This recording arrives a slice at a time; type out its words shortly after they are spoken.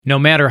No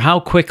matter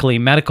how quickly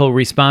medical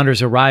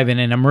responders arrive in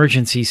an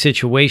emergency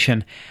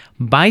situation,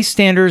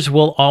 bystanders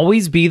will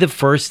always be the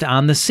first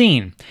on the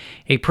scene.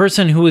 A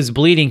person who is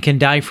bleeding can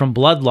die from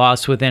blood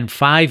loss within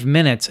 5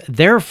 minutes.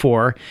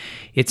 Therefore,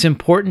 it's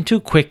important to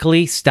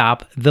quickly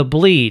stop the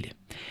bleed.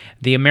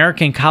 The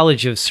American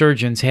College of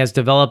Surgeons has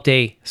developed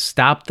a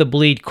Stop the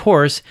Bleed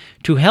course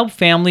to help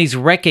families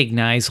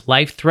recognize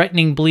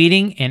life-threatening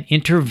bleeding and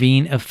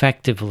intervene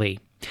effectively.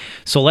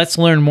 So let's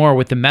learn more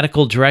with the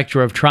Medical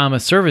Director of Trauma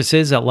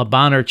Services at Le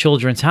Bonheur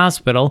Children's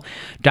Hospital,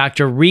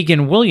 Dr.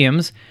 Regan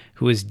Williams,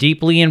 who is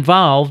deeply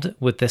involved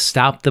with the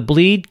Stop the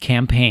Bleed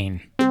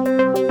campaign.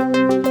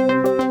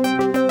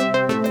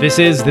 This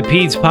is the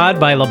Peds Pod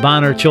by Le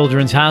Bonheur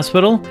Children's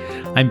Hospital.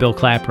 I'm Bill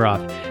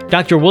Klaproth.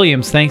 Dr.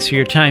 Williams, thanks for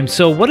your time.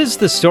 So what is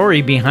the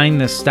story behind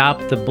the Stop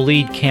the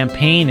Bleed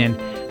campaign and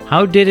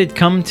how did it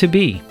come to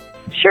be?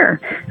 Sure.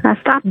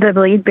 Stop the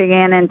Bleed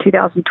began in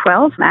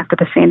 2012 after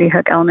the Sandy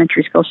Hook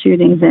Elementary School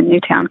shootings in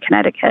Newtown,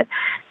 Connecticut.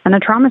 And a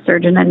trauma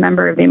surgeon and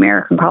member of the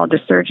American College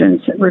of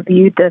Surgeons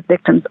reviewed the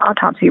victims'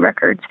 autopsy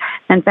records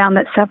and found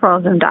that several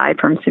of them died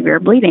from severe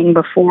bleeding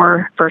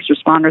before first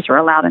responders were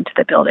allowed into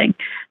the building.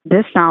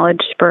 This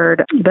knowledge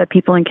spurred the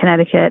people in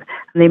Connecticut,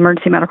 the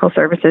Emergency Medical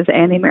Services,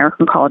 and the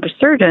American College of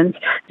Surgeons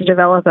to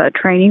develop a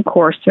training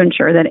course to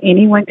ensure that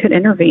anyone could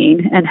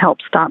intervene and help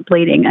stop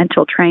bleeding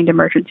until trained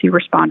emergency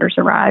responders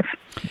arrive.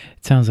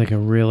 It sounds like a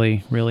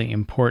really, really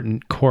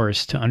important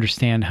course to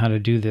understand how to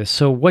do this.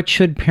 So what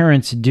should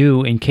parents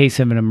do in case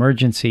of an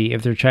emergency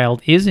if their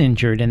child is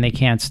injured and they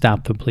can't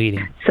stop the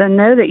bleeding? So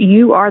know that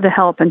you are the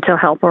help until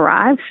help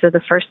arrives. So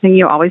the first thing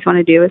you always want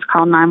to do is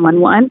call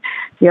 911.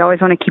 You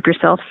always want to keep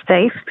yourself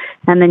safe,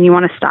 and then you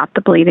want to stop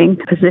the bleeding,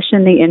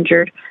 position the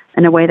injured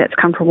in a way that's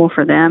comfortable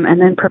for them,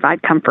 and then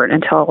provide comfort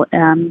until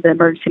the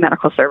emergency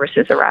medical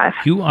services arrive.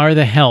 You are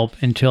the help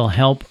until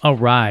help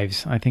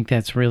arrives. I think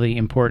that's really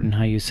important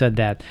how you said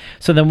that.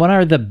 So then what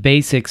are the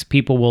basics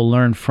people will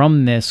learn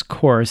from this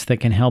course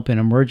that can help in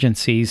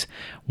emergencies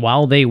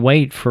while they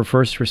wait for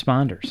first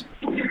responders?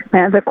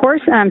 The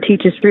course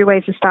teaches 3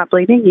 ways to stop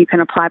bleeding. You can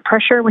apply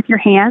pressure with your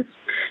hands,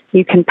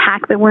 you can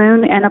pack the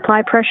wound and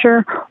apply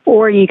pressure,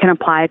 or you can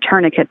apply a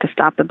tourniquet to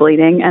stop the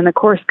bleeding. And the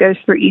course goes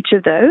through each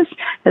of those,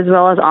 as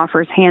well as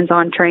offers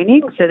hands-on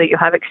training so that you'll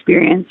have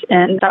experience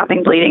in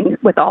stopping bleeding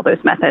with all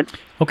those methods.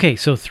 Okay,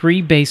 so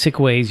 3 basic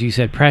ways. You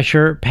said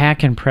pressure,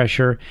 pack and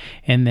pressure,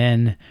 and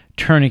then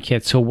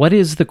tourniquet. So what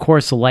is the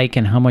course like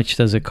and how much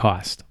does it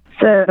cost?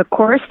 So the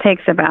course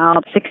takes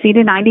about 60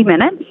 to 90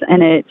 minutes,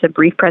 and it's a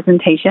brief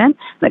presentation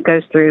that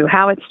goes through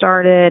how it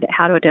started,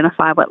 how to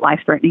identify what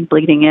life-threatening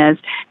bleeding is,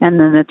 and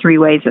then the 3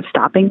 ways of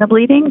stopping the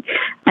bleeding.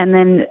 And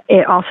then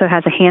it also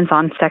has a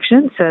hands-on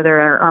section, so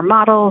there are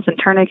models and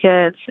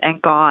tourniquets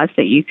and gauze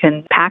that you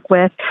can pack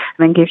with, and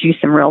then gives you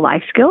some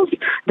real-life skills.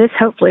 This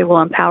hopefully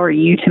will empower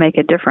you to make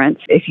a difference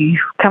if you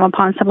come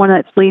upon someone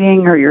that's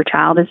bleeding or your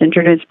child is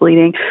injured and is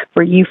bleeding,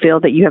 where you feel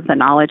that you have the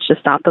knowledge to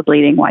stop the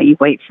bleeding while you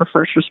wait for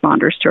first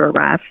responders to arrive.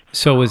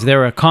 So is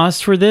there a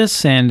cost for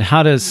this, and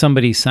how does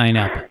somebody sign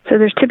up? So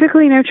there's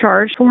typically no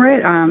charge for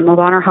it. Le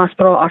Bonheur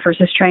Hospital offers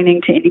this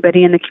training to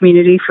anybody in the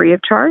community free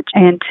of charge.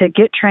 And to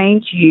get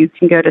trained, you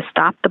can go to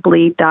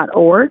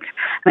stopthebleed.org,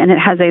 and it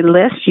has a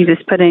list. You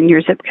just put in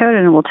your zip code,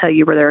 and it will tell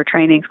you where there are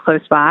trainings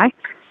close by.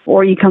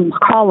 Or you can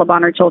call Le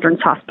Bonheur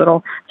Children's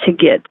Hospital to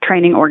get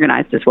training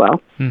organized as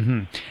well.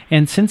 Mm-hmm.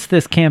 And since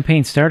this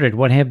campaign started,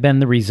 what have been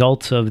the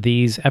results of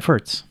these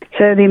efforts?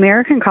 So the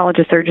American College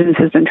of Surgeons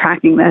has been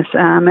tracking this,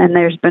 and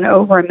there's been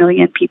over 1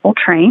 million people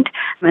trained.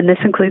 And this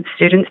includes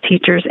students,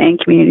 teachers, and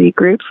community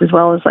groups, as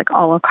well as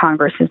all of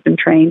Congress has been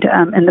trained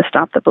in the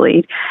Stop the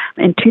Bleed.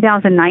 In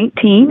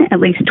 2019, at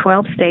least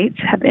 12 states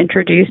have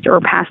introduced or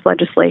passed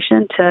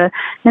legislation to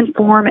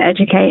inform,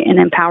 educate, and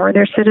empower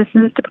their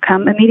citizens to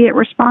become immediate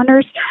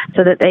responders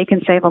so that they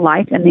can save a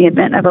life in the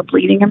event of a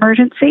bleeding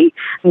emergency.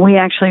 We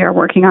actually are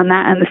working on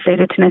that in the state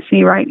of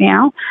Tennessee right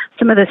now.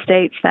 Some of the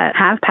states that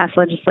have passed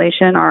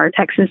legislation are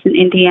Texas and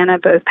Indiana,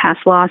 both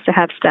passed laws to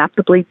have Stop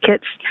the Bleed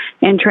kits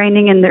and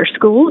training in their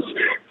schools.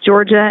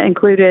 Georgia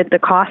included the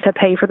cost to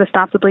pay for the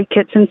Stop the Bleed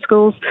kits in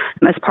schools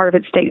as part of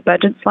its state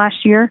budgets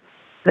last year.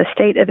 The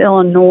state of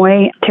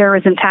Illinois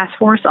Terrorism Task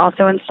Force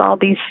also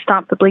installed these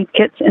Stop the Bleed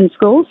kits in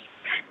schools.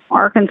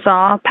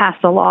 Arkansas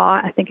passed a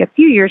law, I think a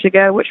few years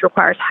ago, which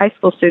requires high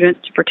school students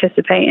to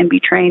participate and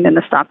be trained in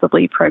the Stop the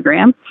Bleed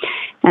program.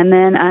 And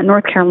then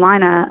North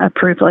Carolina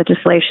approved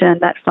legislation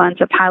that funds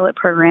a pilot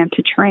program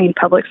to train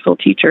public school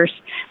teachers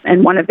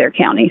in one of their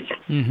counties.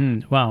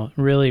 Mm-hmm. Wow,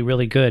 really,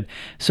 really good.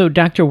 So,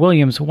 Dr.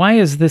 Williams, why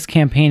is this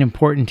campaign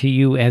important to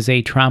you as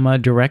a trauma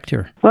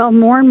director? Well,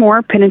 more and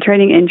more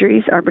penetrating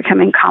injuries are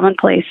becoming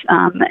commonplace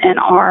in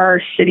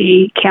our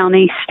city,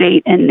 county,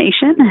 state, and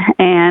nation,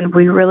 and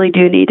we really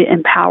do need to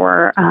empower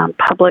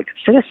public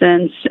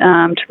citizens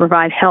to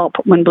provide help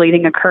when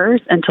bleeding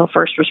occurs until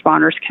first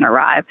responders can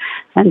arrive.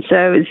 And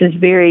so this is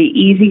very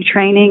easy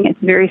training. It's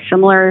very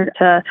similar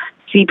to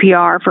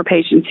CPR for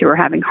patients who are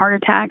having heart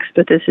attacks,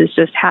 but this is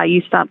just how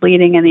you stop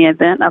bleeding in the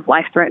event of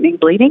life-threatening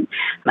bleeding.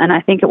 And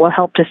I think it will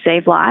help to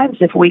save lives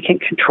if we can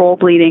control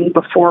bleeding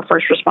before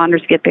first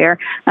responders get there,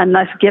 and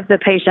thus give the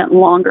patient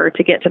longer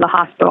to get to the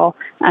hospital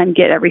and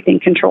get everything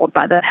controlled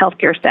by the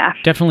healthcare staff.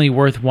 Definitely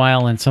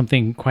worthwhile and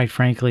something, quite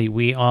frankly,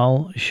 we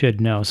all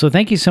should know. So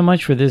thank you so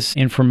much for this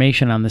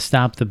information on the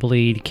Stop the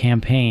Bleed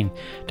campaign.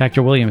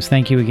 Dr. Williams,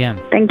 thank you again.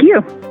 Thank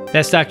you.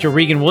 That's Dr.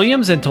 Regan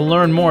Williams, and to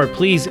learn more,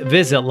 please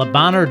visit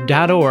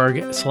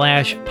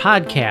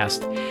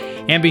lebonheur.org/podcast.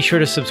 And be sure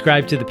to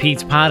subscribe to the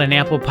Pete's Pod on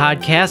Apple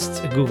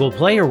Podcasts, Google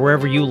Play, or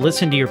wherever you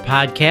listen to your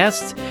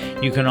podcasts.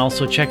 You can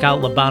also check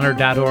out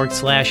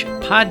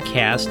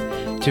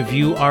lebonheur.org/podcast to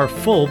view our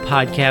full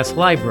podcast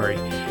library.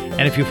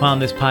 And if you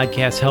found this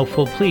podcast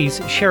helpful,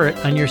 please share it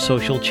on your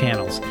social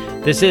channels.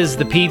 This is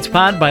the Pete's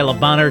Pod by Le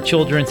Bonheur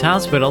Children's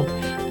Hospital.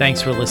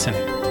 Thanks for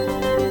listening.